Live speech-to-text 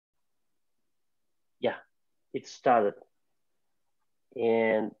it started.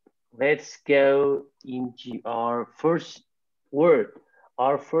 And let's go into our first word.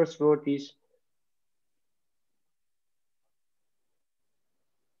 Our first word is,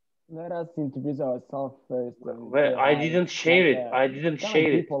 Let us introduce ourselves first and well, say I hi. didn't share Like it. I didn't kind of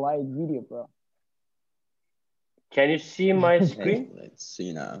share be it. polite video, bro. Can you see my Okay, screen? let's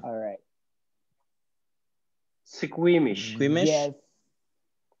see now. All right. Squeamish. Squeamish? Yes.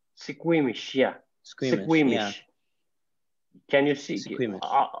 Squeamish, yeah. Squeamish, yeah. Squeamish. Can you see? Squeamish.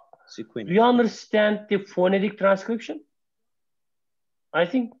 Do you Squeamish, yeah. understand the phonetic transcription? I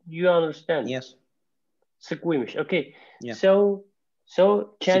think you understand. Yes, Squeamish. Okay. yeah. So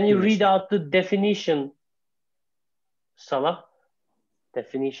can you Squeamish, read yeah. out the definition, Salah?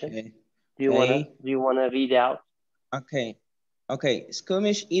 Definition. Okay, Do you wanna okay, do you wanna read out? okay. Okay,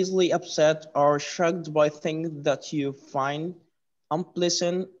 squeamish, easily upset or shocked by things that you find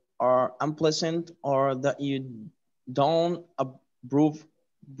unpleasant or that you don't approve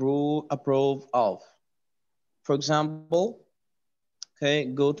of. For example, okay,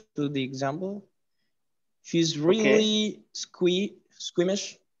 go to the example. She's Okay. really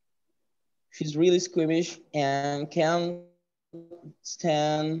squeamish. She's really squeamish and can't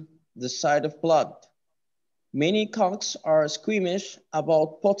stand the sight of blood. Many cocks are squeamish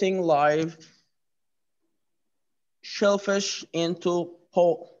about putting live shellfish into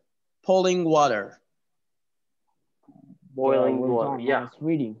boiling water. Well, Boiling well water. done. Yeah. Nice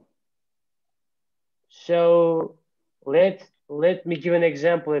reading. So let me give an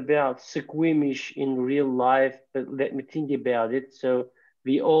example about squeamish in real life, but let me think about it. So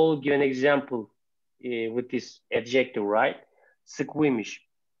we all give an example with this adjective, right? Squeamish.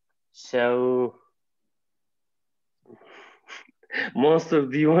 So, Monster,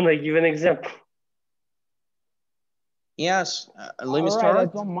 do you want to give an example? Yes, let me All right, I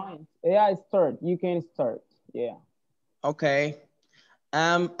start. don't mind. Yeah, start. You can start. Yeah. Okay.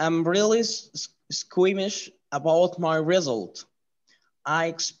 I'm really squeamish about my result. I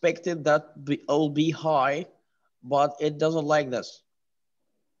expected that it'll be high, but it doesn't like this.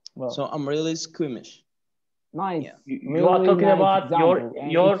 Well, So I'm really squeamish. nice. Yeah. You are Really talking nice about example,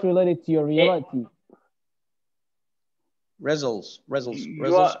 and it's related to your eh, reality. you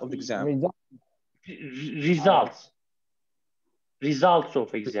Results are of the exam. Result. All right. results results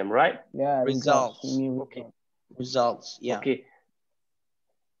of exam, right? Yeah, results. You Results. mean Okay, results. Results. Yeah. okay,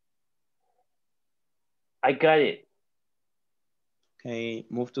 I got it. Okay,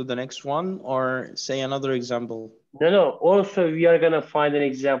 move to the next one or say another example. No, no. Also, we are gonna find an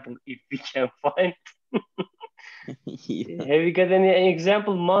example if we can find. Yeah. Have you got any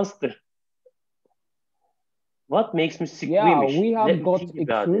example, Monster? What makes me Yeah, squeamish? we Let have me got think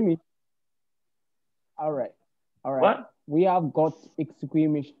about it. extremely. All right. All right. What? We have got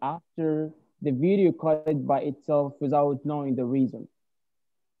squeamish after the video cut it by itself without knowing the reason.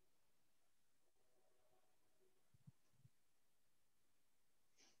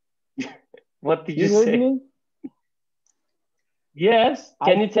 What did you You heard say? me? Yes. I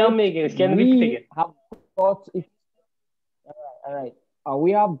Can you tell said me again? Can you repeat we again? have got all right.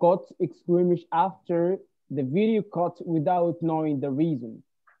 We have got squeamish after the video cut without knowing the reason.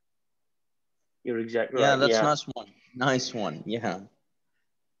 You're exactly Yeah, right. that's Yeah. nice one. Nice one. Yeah.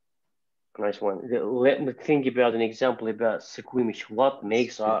 Nice one. Let me think about an example about squeamish. What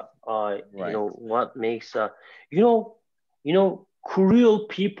makes Right. what makes you know, cruel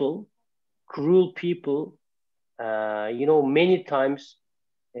people, cruel people, many times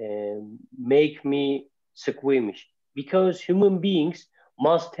make me squeamish because human beings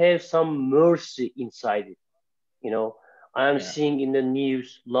must have some mercy inside it. You know, I am Yeah. seeing in the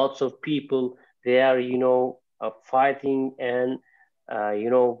news lots of people they are, fighting and,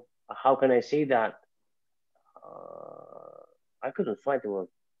 how can I say that? uh, I couldn't find the word.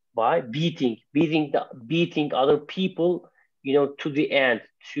 By beating other people, to the end,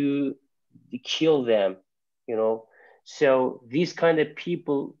 to kill them, you know. So these kind of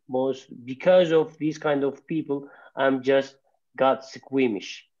people, most because of these kind of people, I'm just got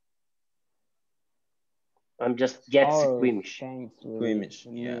squeamish. I'm just get Oh, squeamish. thanks, really. Squeamish.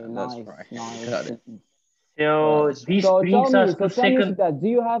 Yeah, Really that's nice, right. nice. Got it. Yeah. So That's right. this So brings us so to tell me, second. Sita, do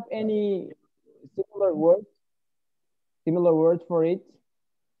you have any similar word, similar word for it?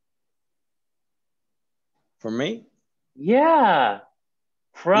 For me? Yeah, Yeah,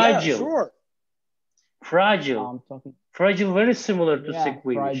 fragile, sure. fragile, I'm talking. fragile. Very similar to Yeah,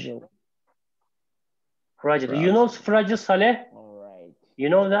 squeamish. fragile. Fragile. You know Fragile. fragile, Saleh? All right. You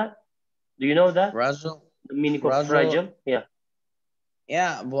know that? Do you know that? Fragile. The meaning of Fragile. fragile? Yeah.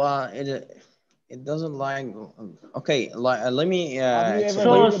 Yeah, but it doesn't like. Okay, like let me Have you ever explain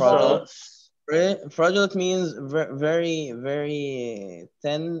heard So about fragile. it? so Fragile means very, very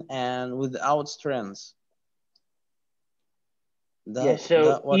thin and without strength. Yeah, That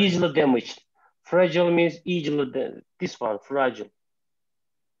so what it, easily damaged. Fragile means easily this one, fragile.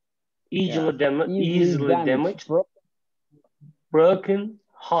 yeah. Easily Easily damaged. damaged, broken,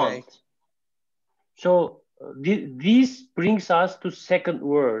 Okay. harmed. So this brings us to second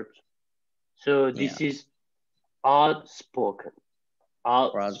word. So Yeah. this is outspoken.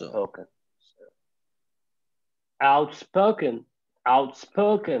 Fragile. Outspoken. Outspoken.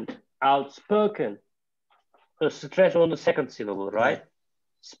 Outspoken. Outspoken. So stress on the second syllable, Okay. right?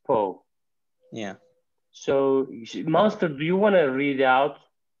 Spoke. Yeah. So, Master, do you want to read out?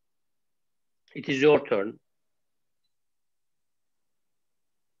 It is your turn.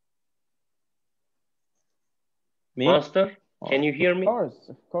 Me? Master, can Oh. you hear me?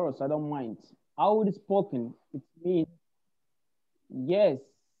 Of course, I don't mind. Outspoken, it means yes,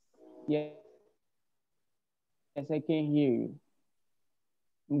 yes, I can hear you.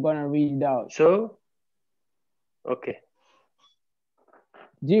 I'm gonna read it out. So, okay.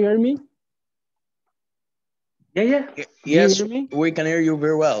 Do you hear me? Yeah, yeah. Do you Yes, hear me? we can hear you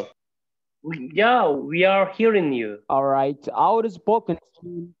very well. Yeah, we are hearing you. All right. Outspoken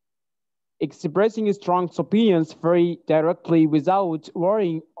means expressing strong opinions very directly without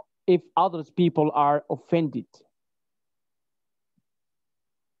worrying if other people are offended.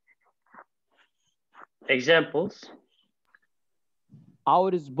 Examples.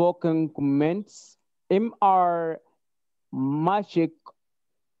 Outspoken comments are magic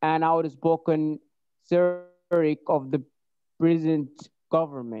and outspoken satiric of the present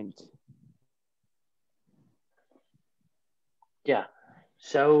government. Yeah.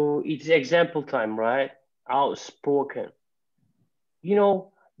 So it's example time, right? Outspoken. You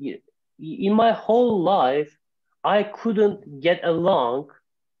know, in my whole life, I couldn't get along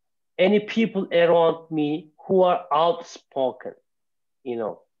any people around me who are outspoken. You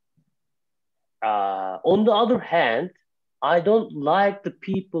know, on the other hand, I don't like the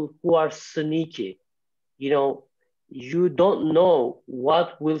people who are sneaky. You know, you don't know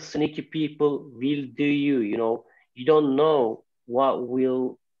what will sneaky people will do you. You know, you don't know what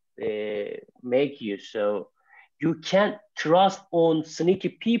will make you. So you can't trust on sneaky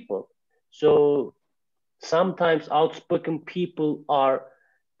people. So sometimes outspoken people are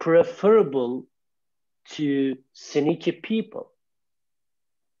preferable to sneaky people.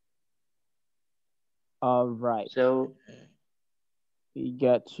 All right, So we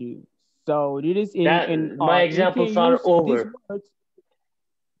got you. So it is that in my we can examples are use these over. words.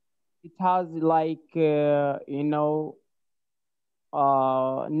 It has like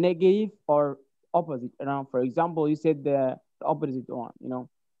negative or opposite. For example, you said the opposite one.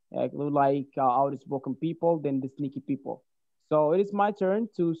 Outspoken people, then the sneaky people. So it is my turn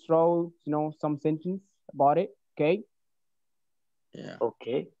to throw some sentence about it. Okay. Yeah.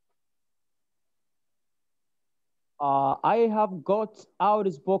 Okay. I have got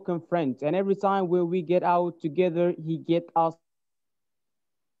outspoken friends, and every time when we get out together, he get us in a trouble.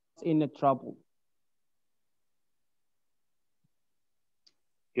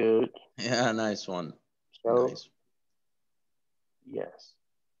 Good. Yeah, nice one. So Nice. yes.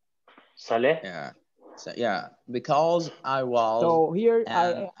 Saleh. Yeah. So yeah, because I was So here,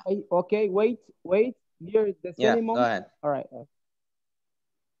 and okay, wait. Here is the yeah, go synonym. ahead. All right.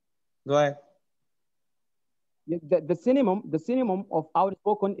 Go ahead. Yeah, the synonym of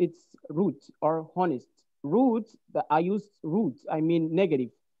outspoken, it's rude or honest. Rude, that I use rude, I mean negative.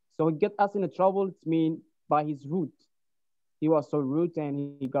 So he get us in a trouble, it's mean by his rude. He was so rude and he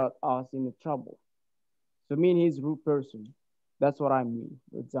got us in a trouble. So mean he's rude person. That's what I mean,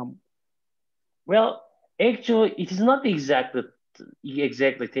 for example. Well, actually, it is not exactly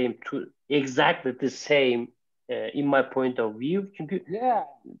the same in my point of view. Çünkü Yeah,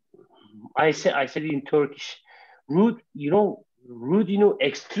 I said in Turkish, rude. Rude.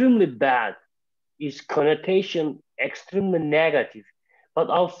 Extremely bad is connotation extremely negative, but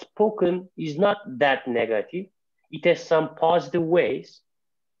outspoken is not that negative. It has some positive ways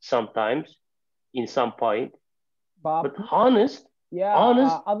sometimes in some point, but but honest, yeah,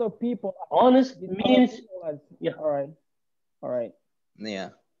 honest, other people, honest these other means people as yeah, all right, all right. Yeah.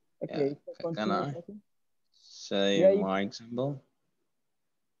 Yeah. Okay, so Can continue I talking. say Yeah, you my example?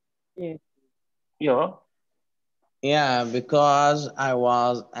 can. yeah. Yeah, because I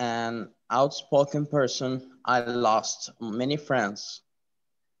was an outspoken person, I lost many friends.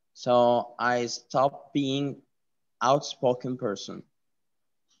 So I stopped being outspoken person.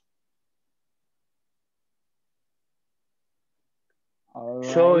 All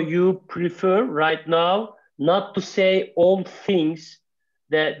So right. you prefer right now not to say all things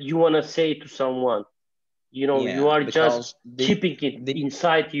that you want to say to someone. You Yeah, are just because keeping it the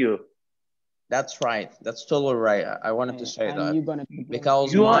inside you. that's right. That's totally right. I wanted to say And that you're gonna explode.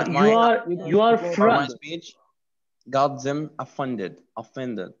 because You are you are You're gonna you are explode my fr- further. speech got them offended,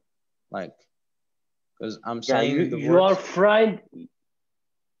 like because I'm yeah, you saying the you are words. frightened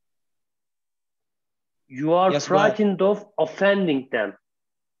you are Yes, go ahead. frightened of offending them,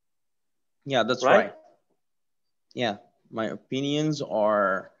 Yeah, that's right? right. Yeah, my opinions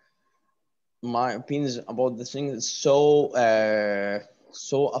are my opinions about the thing is so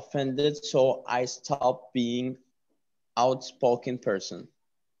offended, so I stopped being outspoken person.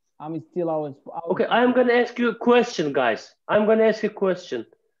 I'm still Okay, I'm outspoken. gonna ask you a question, guys. I'm gonna ask you a question.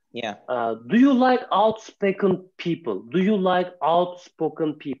 Yeah. Do you like outspoken people? Do you like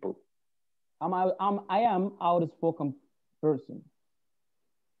outspoken people? I am outspoken person.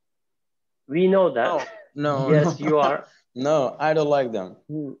 We know that. No, no, no, Yes, you are. no. I don't like them.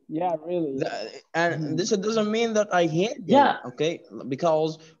 Yeah, really. And this doesn't mean that I hate them, Yeah, okay?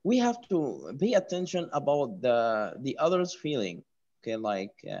 Because we have to pay attention about the other's feeling, okay?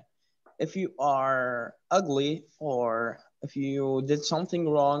 Like if you are ugly or if you did something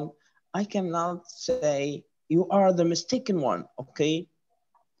wrong, I cannot say you are the mistaken one, okay?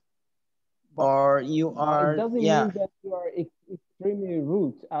 But Or you it are, doesn't yeah, mean that you are extremely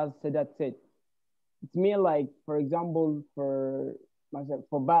rude, as Sadat said. It's mean like, for example, for myself,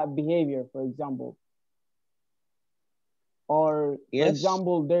 for bad behavior, for example, or for yes,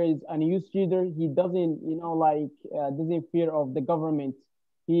 example, there is a news reader. He doesn't, like, doesn't fear of the government.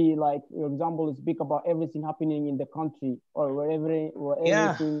 He, like, for example, speak about everything happening in the country or yeah,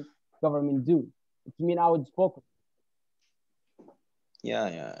 everything government do. It's mean outspoken. yeah,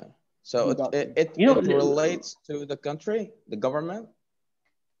 yeah. So You it, got it, me. it you it know, relates to the country, the government.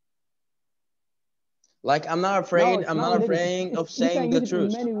 Like No, it's I'm not not related. afraid of You saying can the use it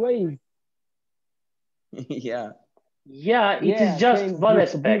in truth. many ways. Yeah, yeah, it is Yeah, just saying one truth,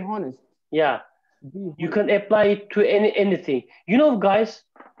 to be aspect. honest. Yeah, Be you honest. can apply it to anything. Guys,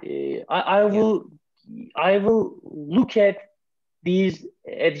 I yeah, will look at these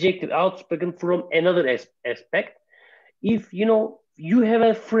adjective outspoken from another aspect. If you have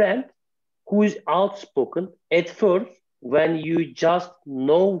a friend who is outspoken at first, when you just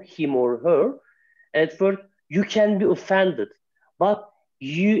know him or her, at first you can be offended, but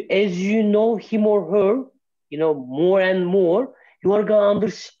as you know him or her, more and more, you are gonna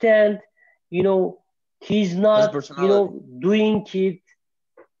understand, you know he's his not, personality. doing it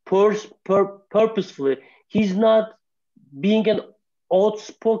purposefully. He's not being an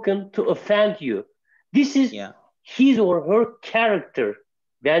outspoken to offend you. This is Yeah, his or her character.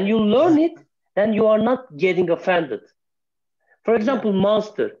 When you learn it, then you are not getting offended. For yeah, example,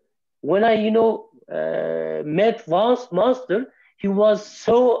 Monster. When I, met once Monster, he was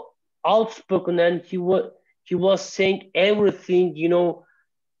so outspoken, and he was saying everything,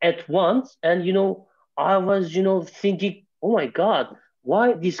 at once, and I was, thinking, oh my God,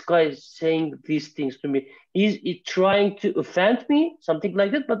 why this guy is saying these things to me? Is it trying to offend me, something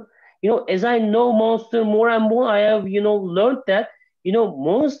like that? But as I know Monster more and more, I have, learned that,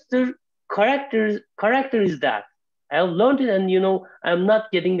 Monster character is that. I have learned it, and I'm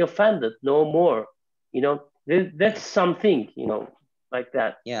not getting offended no more. That's something, like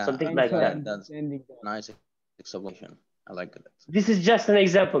that, yeah. something Thanks like for that. That's understanding that. nice explanation. I like This is just an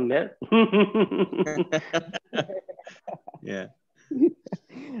example, man. that. Yeah.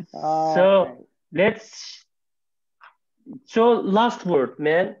 All So let's. So last word,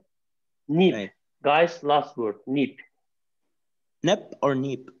 man. Nip, Hey, guys. Last word, nip. nip or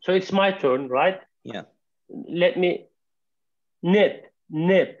neep? So it's my turn, right? Yeah, Let me nip,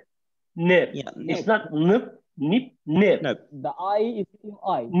 nip, nip. yeah, It's neep, nip. not nip, nip, nip, nip. The I is still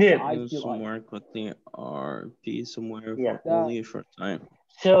I. The nip. I is Go still I. somewhere quickly or be somewhere Yeah. for The only a short time.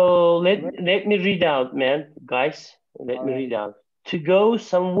 So let Right. let me read out, man, guys. Let All me right. read out. To go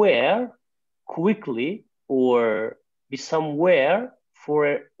somewhere quickly, or be somewhere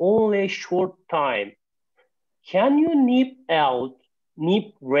for only a short time. Can you nip out,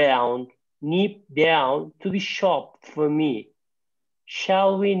 nip round, nip down to the shop for me?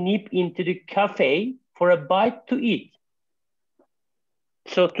 Shall we nip into the cafe for a bite to eat?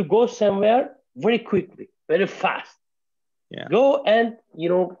 So to go somewhere very quickly, very fast. Yeah, Go and,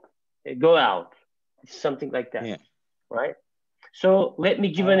 go out. Something like that, yeah, right? So let me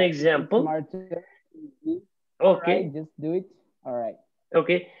give All an right. It's example. my turn. All right. Okay, Just do it. All right.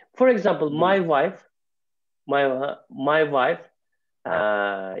 okay. For example, Do it. my wife,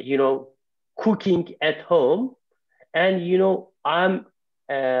 cooking at home, and I'm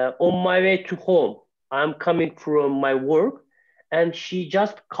on my way to home. I'm coming from my work, and she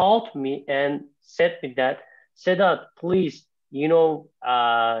just called me and said me that, Sedat, please,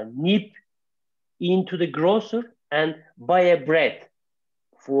 nip into the grocer and buy a bread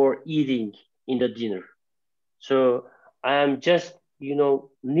for eating in the dinner. So I am just,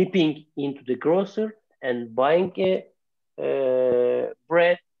 nipping into the grocer and buying a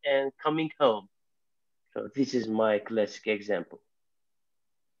bread and coming home. So this is my classic example.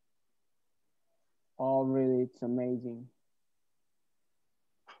 Oh, really? It's amazing.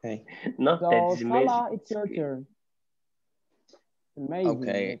 Okay. Not that So, is amazing. Salah, it's your turn. Amazing.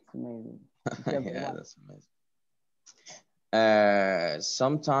 Okay. It's amazing. It's Yeah, one. that's amazing.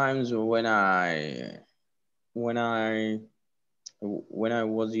 Sometimes when I when I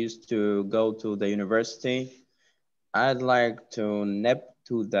was used to go to the university, I'd like to nip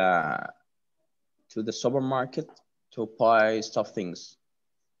to the supermarket to buy stuff things.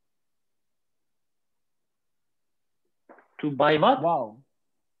 To buy what? Wow.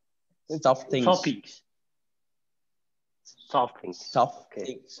 Stuff things. Topics. Soft things. Stuff Okay.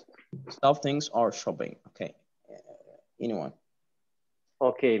 things. Stuff things or shopping. Okay. Anyone.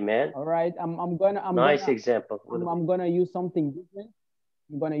 Okay, man. All right. Nice example. I'm gonna use something different.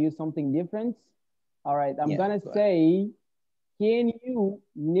 I'm gonna use something different. All right. I'm Yeah, gonna go say, can you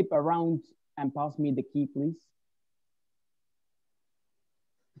nip around and pass me the key, please?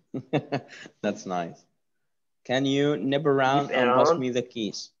 ahead. That's nice. Can you nip around Nip and pass around. me the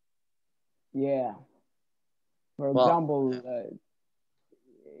keys? Yeah. For Well, example,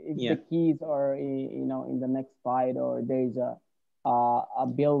 if the yeah. keys are in the next slide, or there's a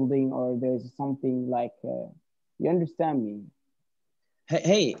building, or there's something like you understand me.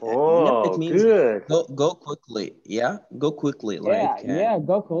 Hey, nip it Oh, means good. go quickly. Yeah, go quickly. Yeah, Like yeah,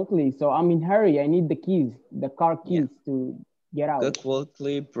 go quickly. So I'm in hurry. I need the keys, the car yeah, keys to get go out.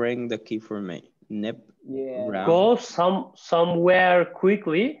 quickly. Bring the key for me. Nip Yeah, round. Go somewhere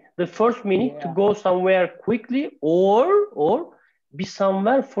quickly. The first meaning to yeah, go somewhere quickly, or be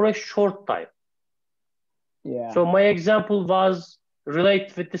somewhere for a short time. yeah, So my example was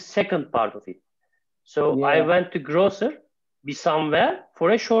related with the second part of it. So I yeah, went to grocer, be somewhere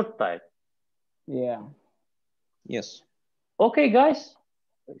for a short time. yeah. Yes, Okay, guys.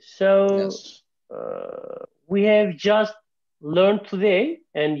 So yes. we have just learned today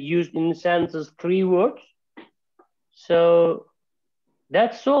and used in sentences 3 words. So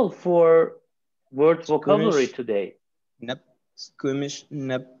that's all for word vocabulary Squeamish, today. nip, squeamish,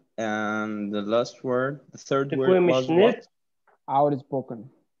 nip, and the last word, the third word was Squeamishness, what? Outspoken.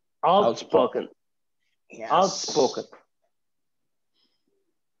 Outspoken. outspoken, outspoken. Yes.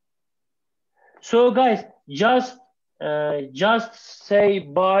 So guys, just say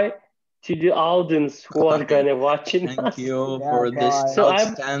bye to the audience who are Okay. gonna watching Thank us. you Yeah, for this bye. So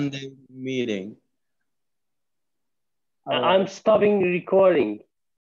outstanding meeting. All I'm right. stopping recording.